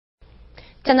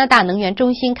加拿大能源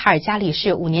中心卡尔加里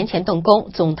市5年前动工，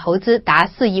总投资达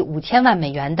4亿5千万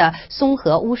美元的松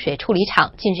河污水处理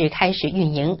厂近日开始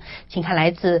运营。请看来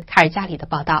自卡尔加里的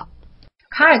报道。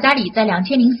卡尔加里在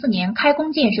2004年开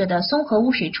工建设的松河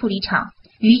污水处理厂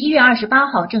于1月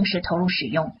28号正式投入使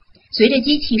用。随着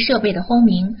机器设备的轰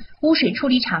鸣，污水处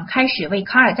理厂开始为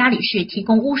卡尔加里市提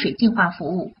供污水净化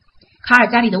服务。卡尔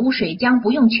加里的污水将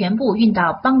不用全部运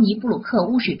到邦尼布鲁克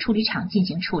污水处理厂进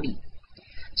行处理。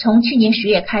从去年10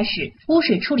月开始，污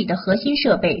水处理的核心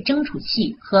设备蒸煮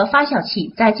器和发酵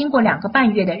器在经过2个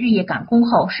半月的日夜赶工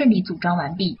后顺利组装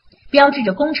完毕，标志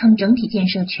着工程整体建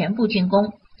设全部竣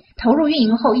工。投入运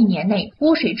营后1年内，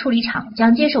污水处理厂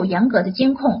将接受严格的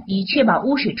监控，以确保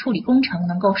污水处理工程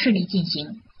能够顺利进行。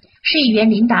市议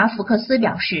员琳达福克斯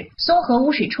表示，松河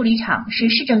污水处理厂是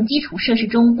市政基础设施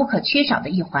中不可缺少的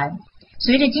一环。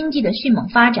随着经济的迅猛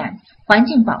发展，环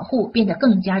境保护变得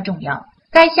更加重要。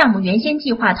该项目原先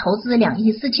计划投资2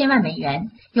亿4千万美元，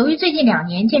由于最近2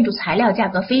年建筑材料价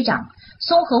格飞涨，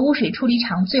松河污水处理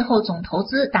厂最后总投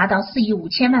资达到4亿5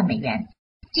千万美元。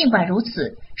尽管如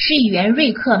此，市议员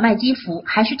瑞克麦基弗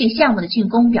还是对项目的竣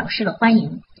工表示了欢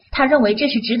迎。他认为这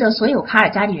是值得所有卡尔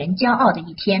加里人骄傲的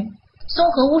一天。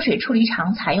松河污水处理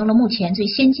厂采用了目前最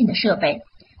先进的设备，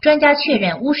专家确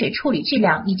认污水处理质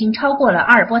量已经超过了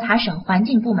阿尔伯塔省环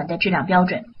境部门的质量标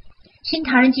准。新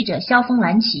唐人记者萧峰、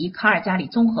兰奇卡尔加里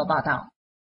综合报道。